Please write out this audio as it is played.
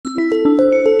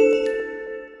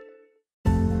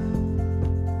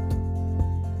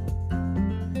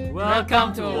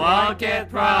Welcome to Walk at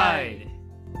Pride!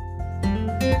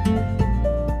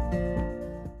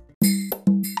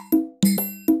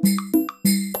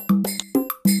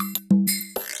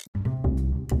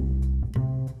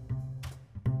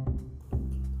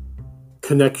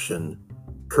 Connection,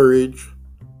 courage,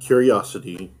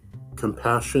 curiosity,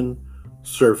 compassion,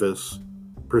 service,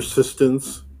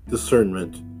 persistence,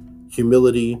 discernment,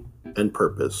 humility, and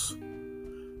purpose.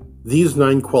 These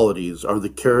 9 qualities are the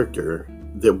character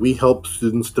that we help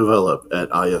students develop at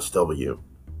ISW.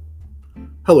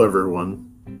 Hello everyone.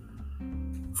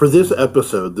 For this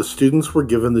episode, the students were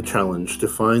given the challenge to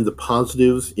find the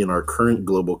positives in our current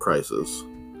global crisis.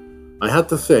 I have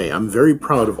to say, I'm very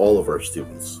proud of all of our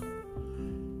students.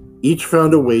 Each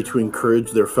found a way to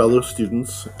encourage their fellow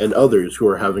students and others who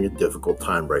are having a difficult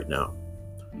time right now.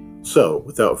 So,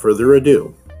 without further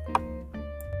ado,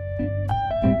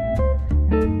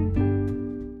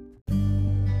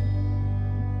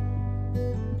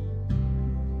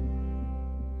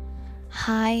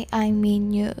 Hi, I'm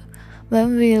Minyu.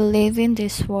 When we live in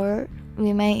this world,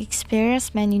 we may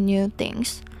experience many new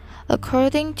things.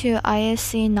 According to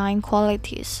ISC 9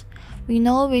 qualities, we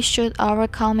know we should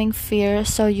overcoming fear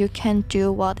so you can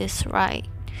do what is right.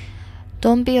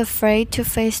 Don't be afraid to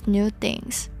face new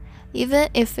things, even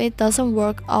if it doesn't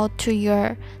work out to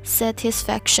your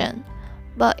satisfaction,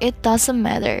 but it doesn't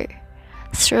matter.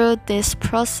 Through this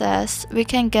process, we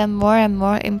can get more and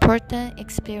more important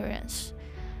experience.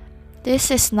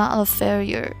 This is not a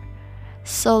failure.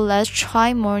 So let's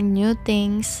try more new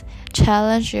things,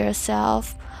 challenge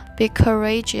yourself, be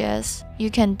courageous,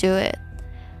 you can do it.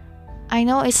 I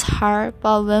know it's hard,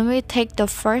 but when we take the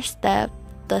first step,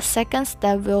 the second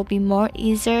step will be more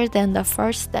easier than the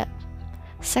first step.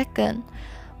 Second,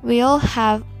 we all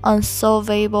have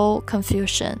unsolvable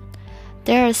confusion.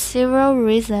 There are several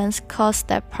reasons cause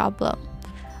that problem.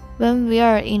 When we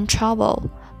are in trouble,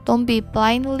 don't be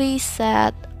blindly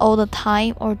sad all the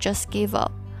time or just give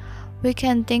up. We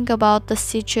can think about the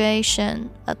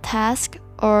situation, a task,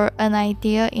 or an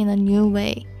idea in a new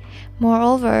way.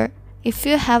 Moreover, if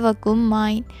you have a good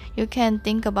mind, you can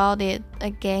think about it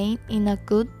again in a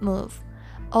good move.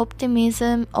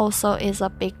 Optimism also is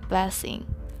a big blessing.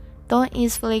 Don't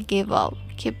easily give up.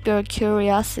 Keep your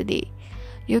curiosity.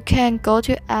 You can go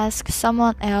to ask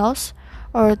someone else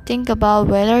or think about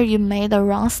whether you made the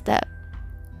wrong step.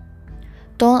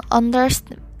 Don't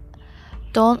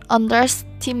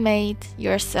underestimate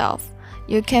yourself.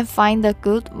 You can find a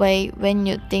good way when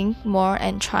you think more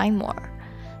and try more.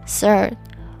 Third,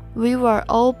 we were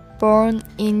all born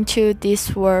into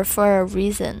this world for a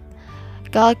reason.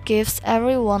 God gives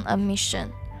everyone a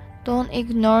mission. Don't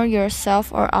ignore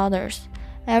yourself or others.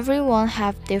 Everyone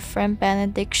have different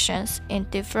benedictions in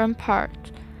different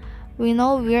parts. We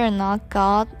know we are not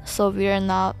God, so we are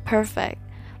not perfect.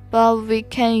 But we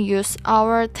can use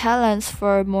our talents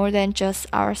for more than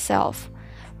just ourselves.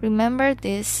 Remember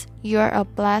this, you are a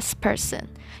blessed person.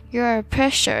 You are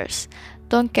precious.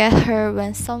 Don't get hurt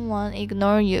when someone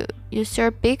ignores you. Use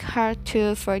your big heart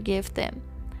to forgive them.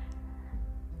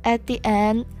 At the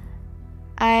end,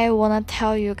 I want to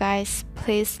tell you guys,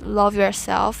 please love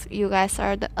yourself. You guys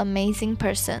are the amazing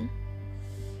person.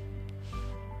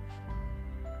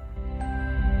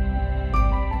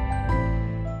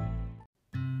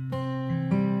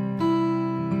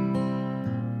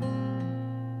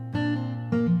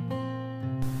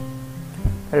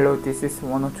 Hello, this is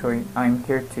Wono Choi. I'm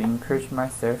here to encourage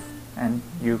myself and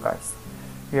you guys.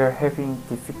 We are having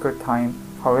difficult time,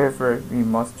 however, we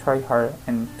must try hard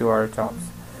and do our jobs.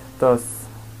 Thus,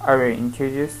 I will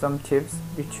introduce some tips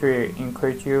which will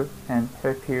encourage you and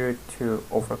help you to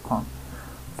overcome.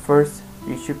 First,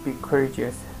 we should be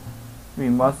courageous. We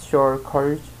must show our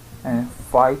courage and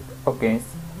fight against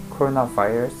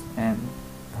coronavirus and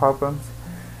problems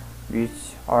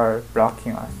which are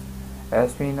blocking us.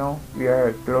 As we know, we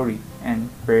are glory and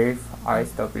brave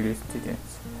ISW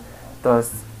students.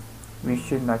 Thus, we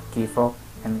should not give up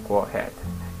and go ahead.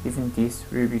 Even this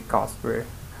will be God's will.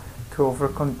 To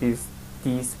overcome these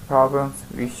problems,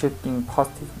 we should think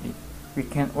positively. We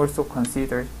can also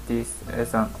consider this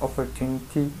as an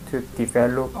opportunity to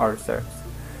develop ourselves.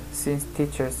 Since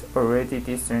teachers already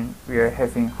discern we are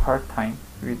having hard time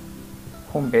with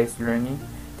home-based learning,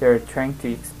 they are trying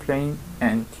to explain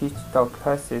and teach the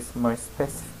classes more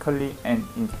specifically and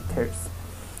in details.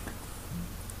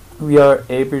 We are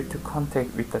able to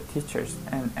contact with the teachers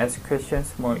and ask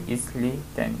questions more easily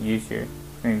than usual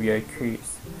when we are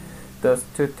curious. Thus,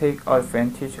 to take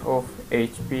advantage of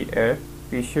HBL,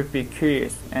 we should be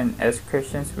curious and ask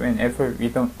questions whenever we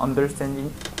don't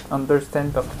understand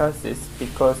the classes,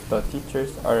 because the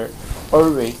teachers are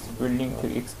always willing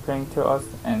to explain to us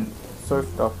and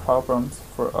solve the problems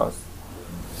for us.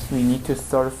 We need to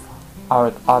solve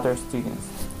our other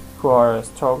students who are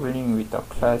struggling with the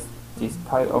class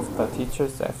despite of the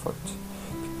teacher's effort,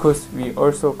 because we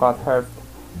also got help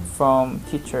from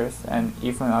teachers and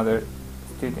even other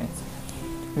students.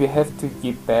 We have to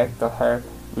give back the help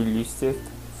we received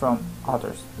from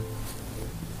others.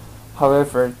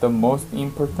 However, the most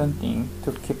important thing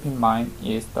to keep in mind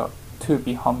is to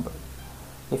be humble.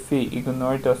 If we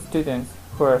ignore the students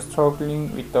who are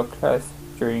struggling with the class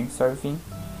during serving,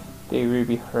 they will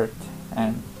be hurt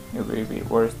and it will be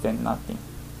worse than nothing.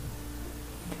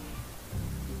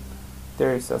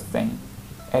 There is a saying,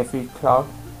 every cloud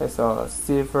has a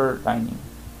silver lining.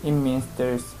 It means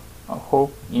there's a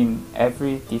hope in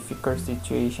every difficult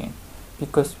situation.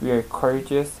 Because we are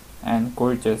courageous and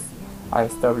gorgeous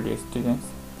ISW students,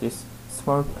 this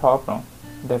small problem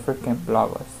never can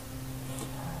blow us.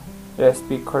 Let's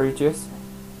be courageous,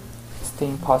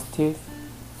 stay positive,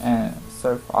 and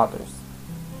serve others.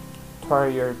 Try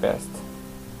your best.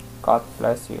 God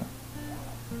bless you.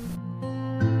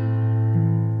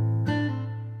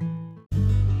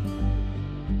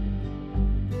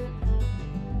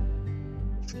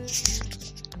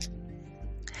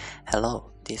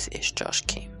 Hello, this is Josh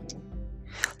Kim.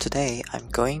 Today I'm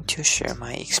going to share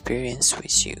my experience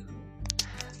with you.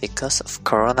 Because of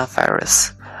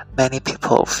coronavirus, many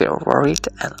people feel worried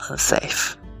and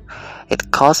unsafe.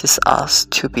 It causes us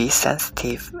to be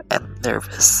sensitive and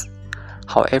nervous.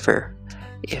 However,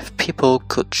 if people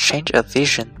could change a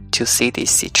vision to see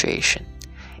this situation,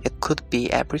 it could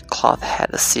be every cloud had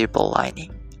a silver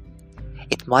lining.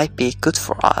 It might be good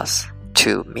for us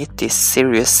to meet this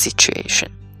serious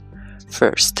situation.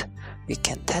 First, we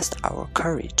can test our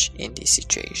courage in this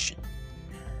situation.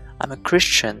 I'm a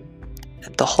Christian,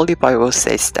 and the Holy Bible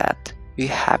says that we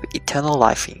have eternal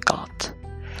life in God.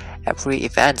 Every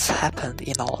event happened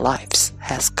in our lives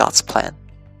has God's plan.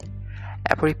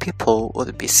 Every people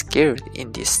would be scared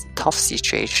in this tough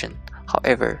situation.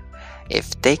 However,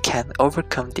 if they can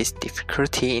overcome this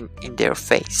difficulty in their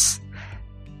face,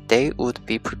 they would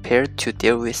be prepared to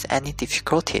deal with any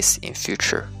difficulties in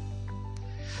future.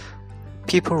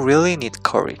 People really need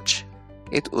courage.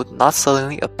 It would not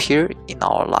suddenly appear in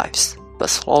our lives, but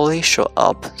slowly show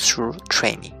up through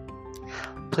training.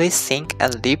 Please think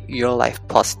and live your life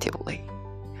positively.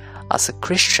 As a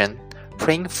Christian,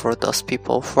 praying for those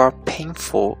people who are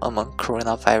painful among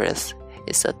coronavirus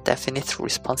is a definite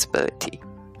responsibility.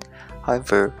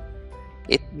 However,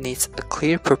 it needs a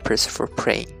clear purpose for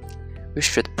praying. We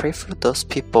should pray for those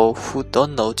people who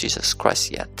don't know Jesus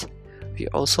Christ yet. We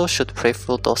also should pray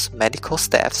for those medical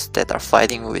staffs that are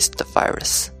fighting with the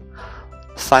virus.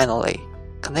 Finally,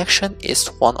 connection is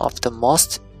one of the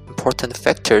most important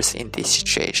factors in this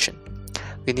situation.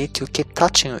 We need to keep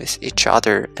touching with each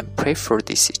other and pray for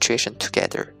this situation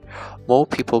together. More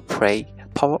people pray,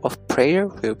 power of prayer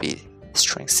will be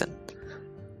strengthened.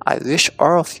 I wish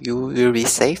all of you will be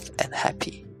safe and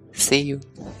happy. See you.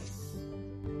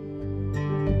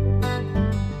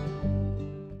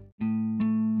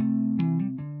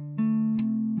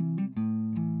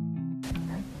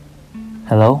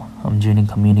 Hello, I'm June in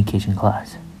communication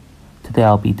class. Today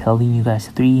I'll be telling you guys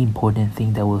 3 important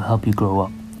things that will help you grow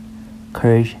up.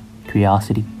 Courage,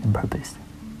 curiosity, and purpose.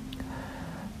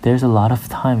 There's a lot of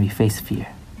time we face fear,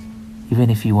 even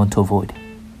if you want to avoid it,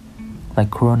 like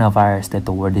coronavirus that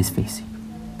the world is facing.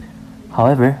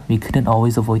 However, we couldn't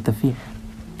always avoid the fear.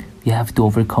 We have to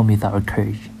overcome with our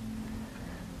courage.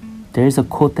 There is a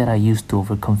quote that I use to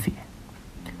overcome fear.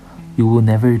 You will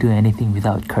never do anything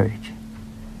without courage.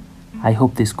 I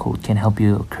hope this quote can help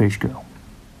your courage grow.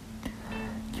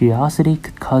 Curiosity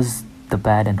could cause the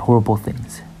bad and horrible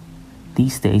things.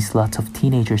 These days, lots of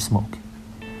teenagers smoke.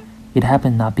 It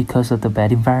happened not because of the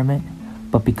bad environment,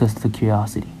 but because of the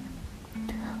curiosity.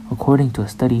 According to a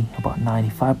study, about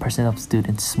 95% of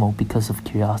students smoke because of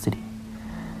curiosity.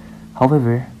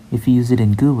 However, if we use it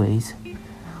in good ways,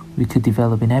 we could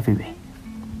develop in every way.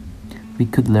 We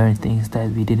could learn things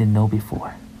that we didn't know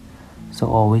before. So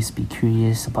always be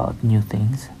curious about new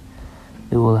things.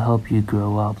 It will help you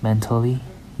grow up mentally,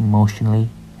 emotionally,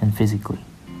 and physically.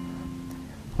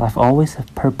 Life always has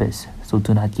purpose, so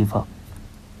do not give up.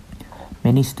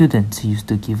 Many students used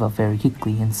to give up very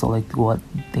quickly and select what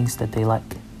things that they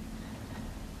like.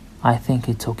 I think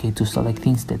it's okay to select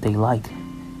things that they like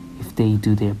if they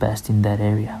do their best in that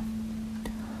area.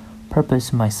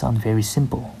 Purpose might sound very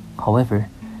simple. However,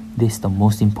 this is the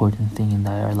most important thing in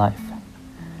our life.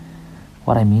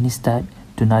 What I mean is that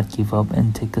do not give up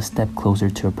and take a step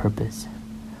closer to your purpose.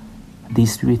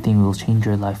 These 3 things will change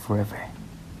your life forever.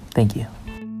 Thank you.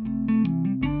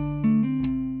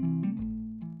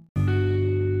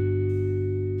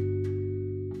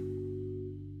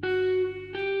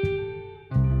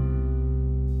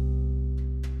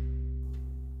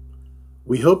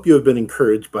 We hope you have been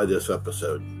encouraged by this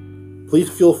episode. Please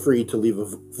feel free to leave a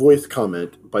voice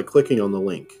comment by clicking on the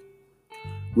link.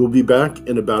 We'll be back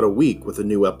in about a week with a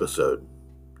new episode.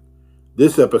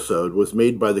 This episode was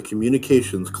made by the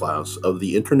communications class of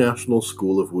the International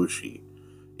School of Wuxi,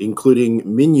 including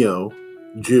Minyo,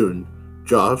 June,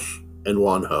 Josh, and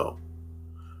Wanho.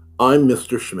 I'm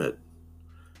Mr. Schmidt.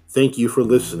 Thank you for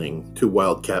listening to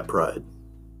Wildcat Pride.